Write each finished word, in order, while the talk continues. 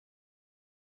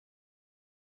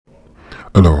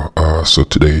Hello, so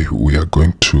today we are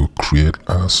going to create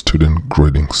a student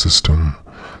grading system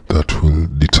that will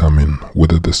determine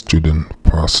whether the student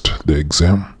passed the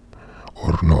exam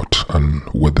or not, and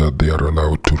whether they are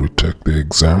allowed to retake the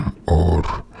exam or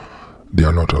they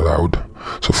are not allowed.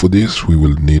 So for this we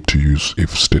will need to use if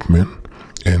statement,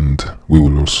 and we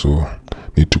will also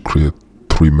need to create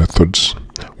three methods.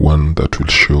 One that will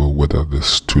show whether the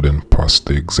student passed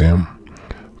the exam,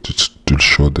 to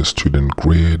show the student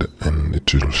grade, and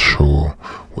it will show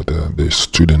whether the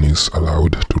student is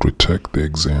allowed to retake the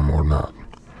exam or not.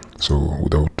 So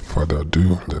without further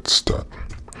ado, let's start.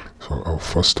 So our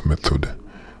first method,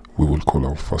 we will call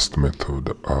our first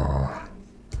method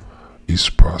is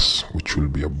pass, which will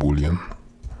be a boolean.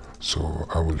 So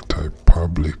I will type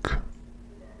public,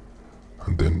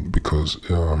 and then because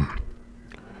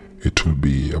it will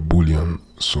be a boolean,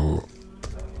 so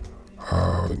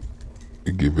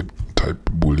give it type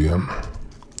boolean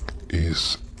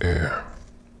is a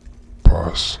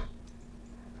pass,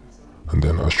 and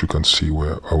then as you can see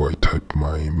where how I type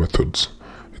my methods,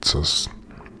 it says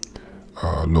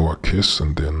lowercase,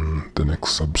 and then the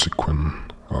next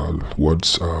subsequent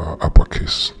words are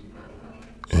uppercase.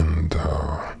 And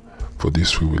for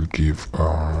this we will give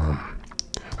a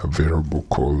variable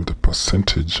called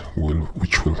percentage,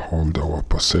 which will hold our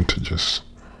percentages.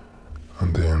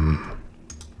 And then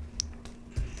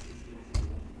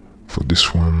for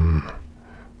this one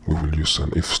we will use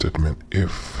an if statement.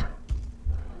 If,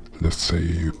 let's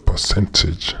say,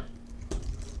 percentage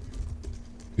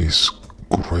is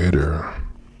greater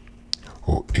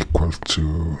or equal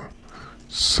to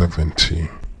 70,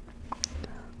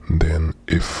 then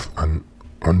if and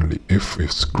only if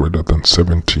it's greater than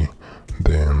 70,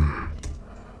 then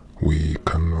we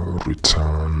can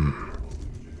return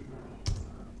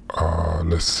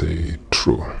let's say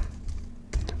true,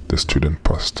 the student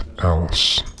passed.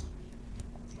 Else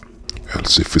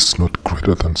if it's not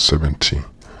greater than 70,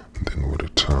 then we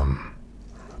return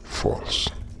false.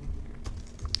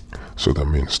 So that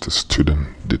means the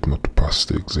student did not pass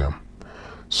the exam.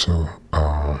 So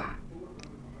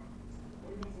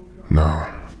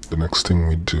now the next thing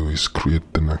we do is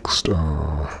create the next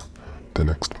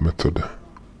method.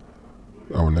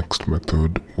 Our next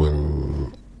method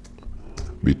will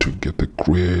be to get the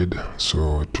grade,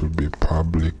 so it will be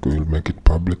public. We'll make it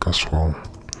public as well,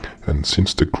 and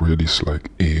since the grade is like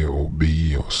A or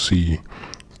B or C,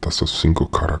 that's a single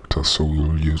character, so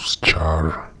we'll use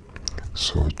char.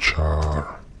 So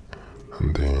char,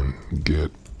 and then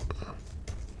get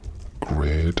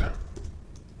grade,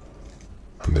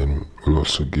 and then we'll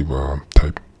also give a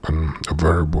type and a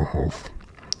variable of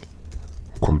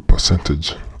called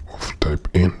percentage of type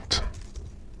int.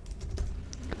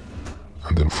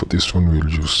 And then for this one we'll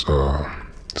use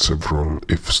several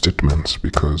if statements,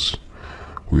 because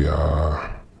we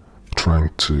are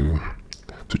trying to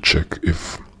check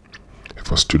if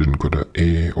a student got an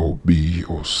A or B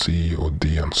or C or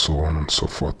D and so on and so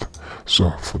forth.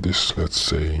 So for this, let's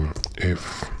say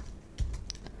if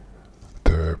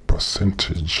the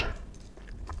percentage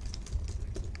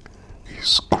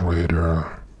is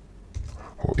greater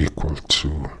or equal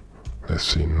to, let's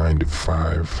say,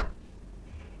 95,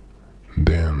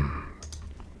 then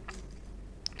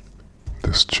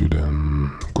the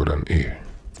student got an A.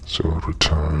 So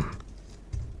return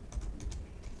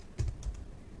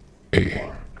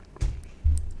A.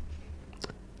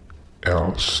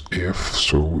 Else if,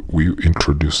 so we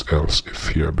introduce else if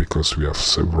here because we have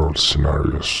several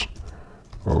scenarios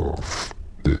of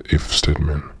the if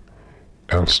statement.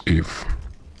 Else if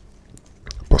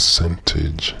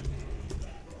percentage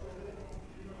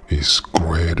is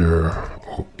greater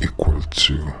or equal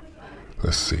to,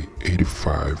 let's say,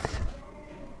 85,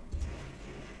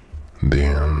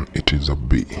 then it is a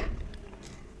B.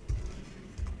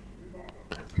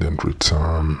 Then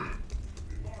return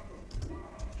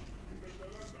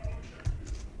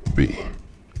B.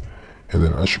 And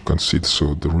then as you can see,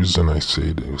 so the reason I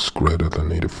said it was greater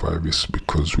than 85 is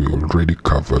because we already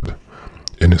covered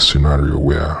any scenario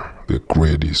where the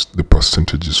grade is, the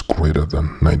percentage is greater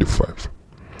than 95.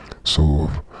 So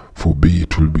for B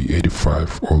it will be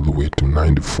 85 all the way to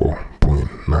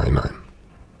 94.99.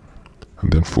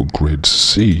 And then for grade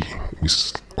C we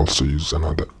also use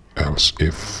another else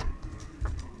if.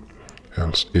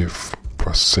 Else if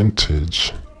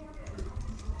percentage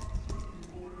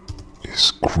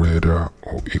is greater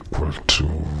or equal to,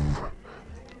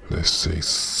 let's say,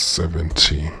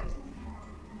 70,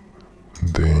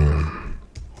 then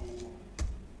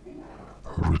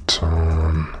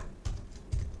return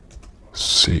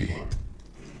C.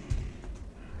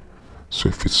 So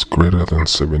if it's greater than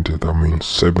 70, that means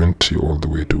 70 all the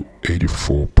way to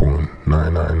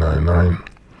 84.9999.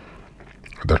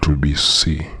 That will be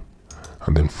C.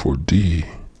 And then for D,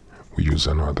 we use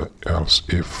another else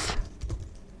if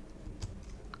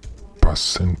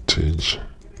percentage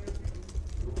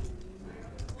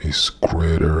is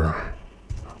greater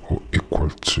or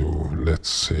equal to, let's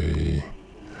say,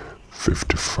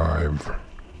 55,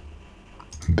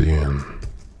 then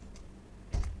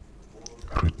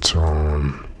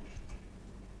return,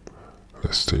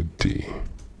 let's say D.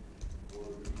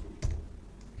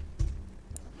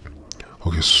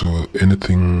 Okay, so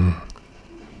anything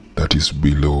that is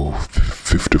below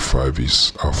 55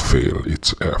 is a fail,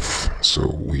 it's F.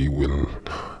 So we will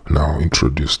now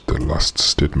introduce the last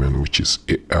statement, which is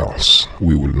else.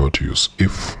 We will not use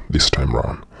if this time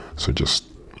around, so just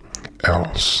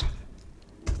else,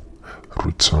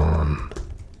 return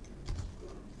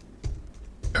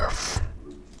F.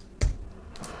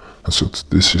 And so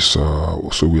this is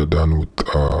so we are done with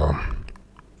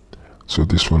so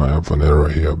this one I have an error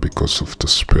here because of the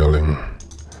spelling.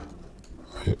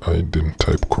 I didn't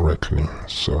type correctly.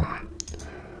 So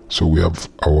we have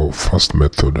our first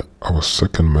method, our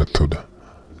second method.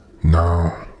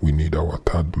 Now we need our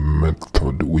third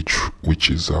method,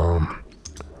 which is to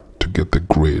get the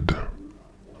grade.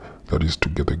 That is to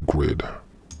get a grade.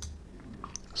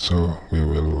 So we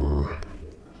will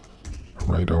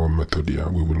write our method here.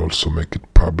 We will also make it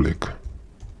public.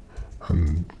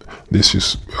 And this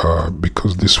is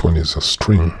because this one is a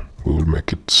string, we will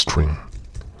make it string.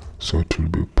 So it will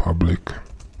be public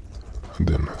and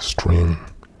then string.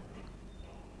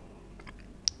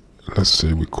 Let's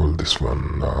say we call this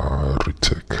one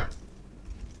retake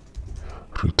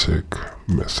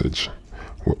message.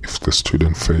 Well, if the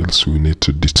student fails, we need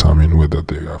to determine whether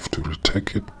they have to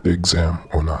retake the exam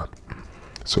or not.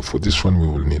 So for this one, we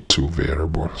will need two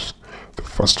variables. The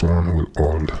first one will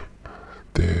hold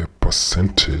the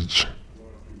percentage,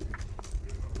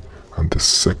 and the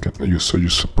second, you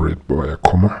separate by a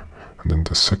comma, and then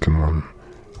the second one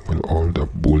will hold a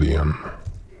boolean,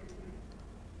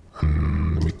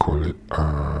 and we call it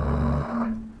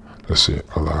let's say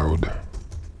allowed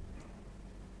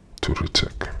to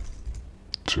retake.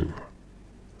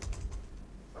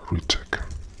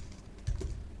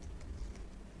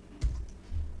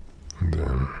 And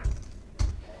then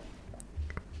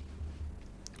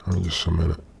just a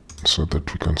minute so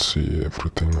that we can see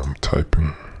everything I'm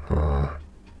typing. Let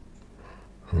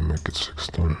me make it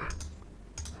 16.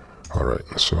 Alright,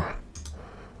 so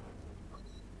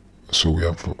we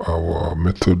have our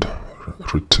method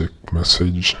retake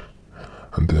message,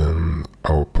 and then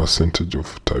our percentage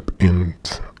of type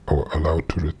int, our allowed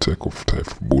to retake of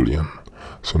type boolean.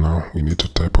 So now we need to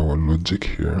type our logic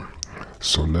here.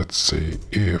 So let's say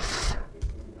if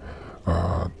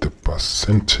the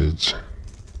percentage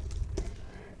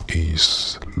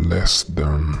is less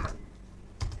than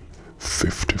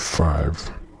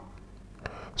 55,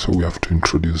 so we have to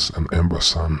introduce an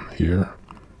ampersand here,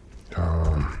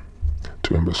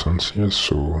 two ampersands here,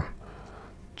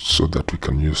 so that we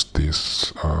can use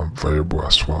this variable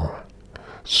as well.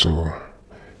 So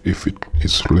if it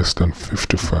is less than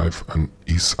 55 and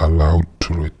is allowed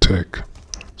to retake,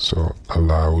 so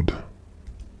allowed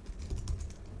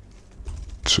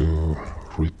to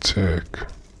retake,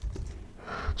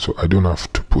 so I don't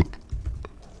have to put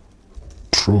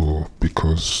true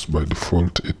because by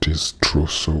default it is true,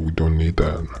 so we don't need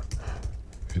that.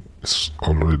 It's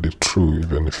already true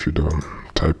even if you don't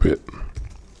type it.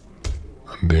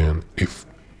 And then if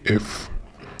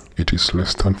it is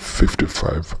less than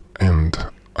 55 and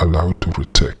allowed to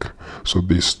retake, so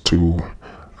these two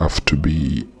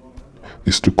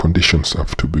conditions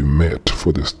have to be met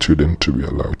for the student to be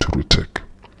allowed to retake.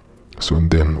 So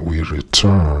and then we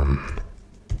return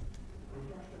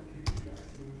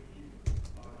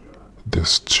the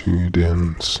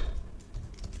student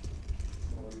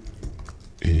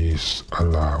is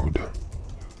allowed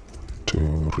to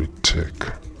retake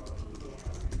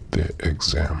the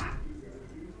exam.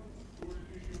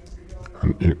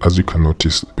 And as you can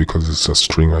notice, because it's a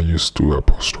string, I use two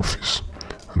apostrophes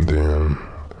and then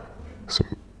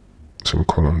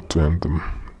semicolon to end the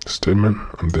statement,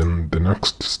 and then the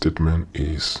next statement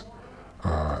is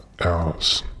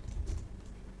else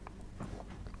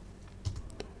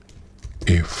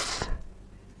if.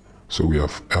 So we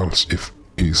have else if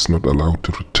is not allowed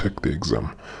to retake the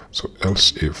exam. So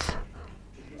else if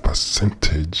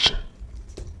percentage,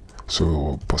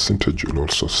 so percentage will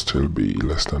also still be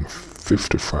less than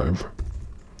 55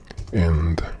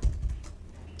 and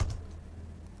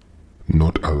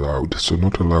not allowed. So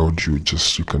not allowed, you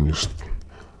can use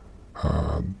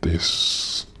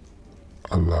this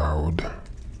allowed.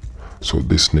 So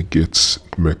this negates,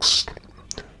 makes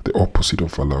the opposite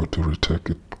of allowed to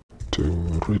retake it, to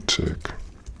retake.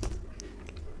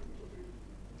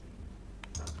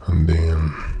 And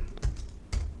then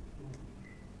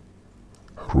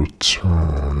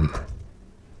return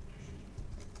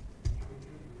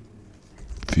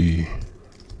the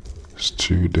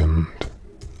student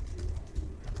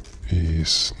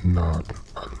is not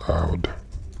allowed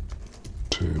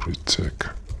to retake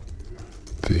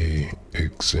the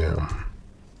exam.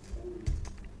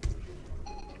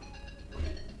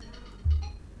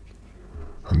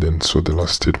 And then so the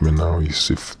last statement now is,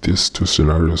 if these two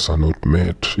scenarios are not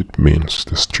met, it means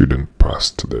the student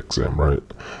passed the exam, right?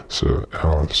 So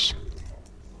else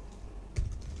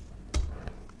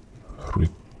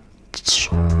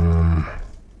return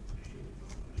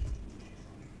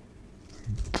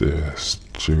the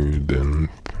student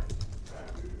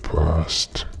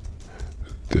passed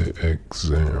the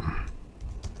exam,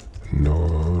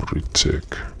 no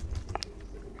retake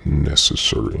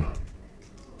necessary.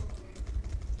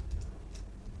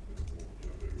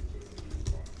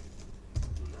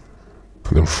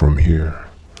 And then from here,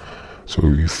 so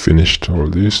we finished all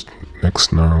this.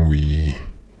 Next, now we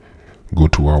go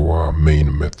to our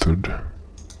main method,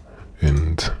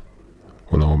 and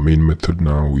on our main method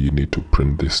now we need to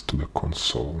print this to the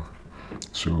console.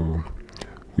 So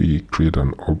we create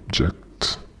an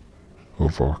object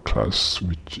of our class,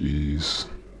 which is,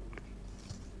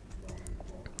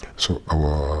 so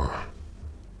our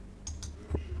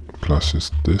class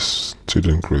is this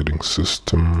student grading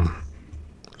system.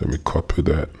 Let me copy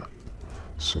that.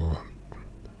 So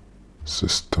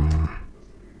system,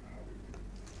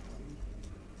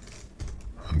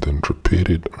 and then repeat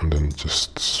it, and then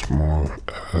just small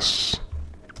s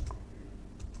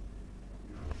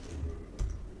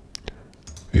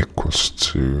equals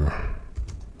to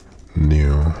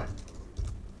new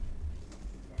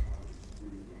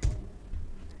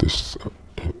this,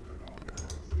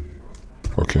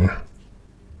 okay.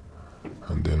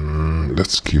 And then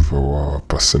let's give our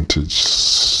percentage,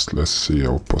 let's say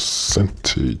our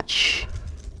percentage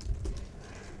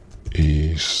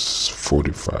is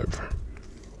 45.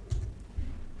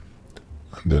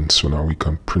 And then so now we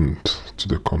can print to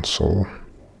the console.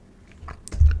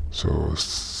 So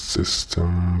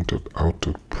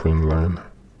system.out.println,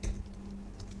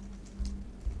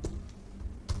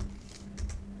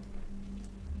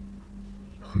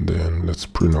 and then let's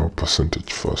print our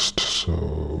percentage first.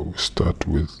 So we start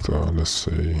with let's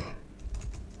say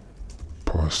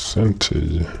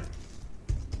percentage,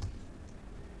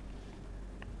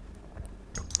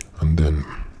 and then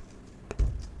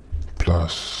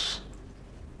plus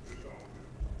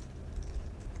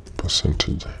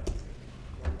percentage.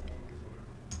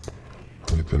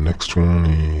 And the next one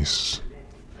is,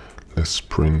 let's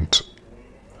print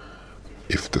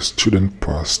if the student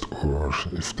passed or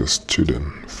if the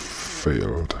student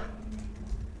failed.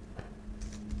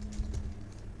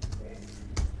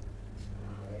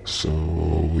 So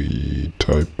we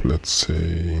type, let's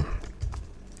say,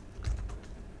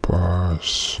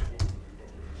 pass,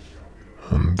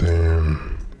 and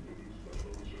then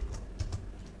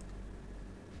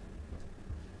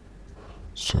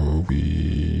so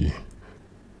we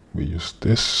use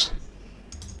this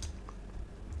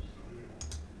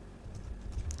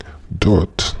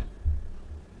dot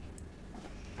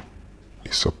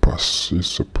is a pass, is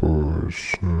suppose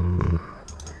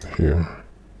here.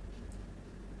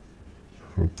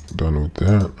 We're done with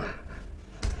that.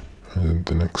 And then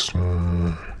the next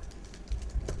one,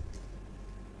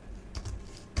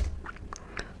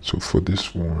 so for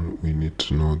this one we need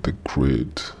to know the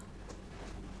grade.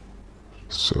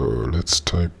 So let's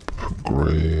type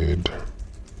grade,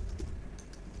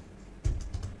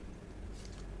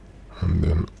 and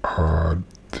then add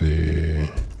the,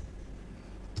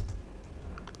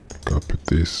 copy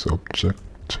this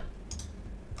object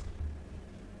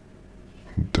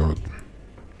dot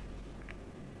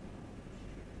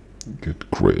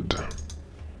get grade,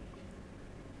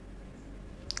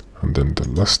 and then the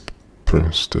last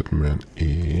print statement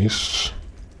is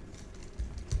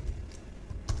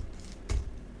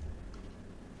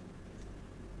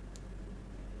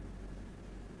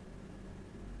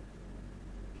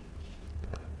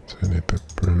I need to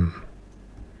print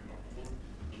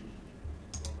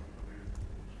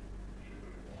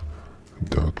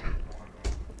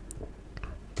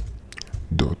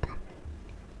dot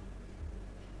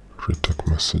retake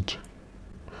message.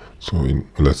 So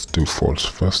let's do false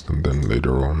first, and then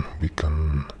later on we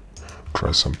can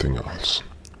try something else,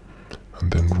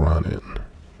 and then run it.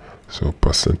 So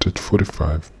percentage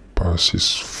 45 pass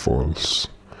is false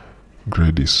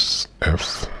grade is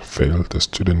F, fail, the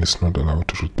student is not allowed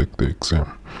to retake the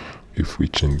exam. If we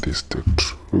change this to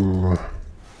true,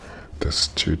 the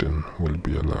student will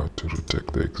be allowed to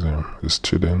retake the exam. The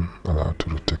student allowed to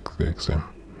retake the exam.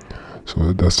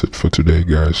 So that's it for today,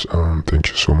 guys. Thank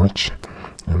you so much,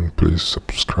 and please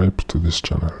subscribe to this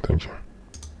channel. Thank you.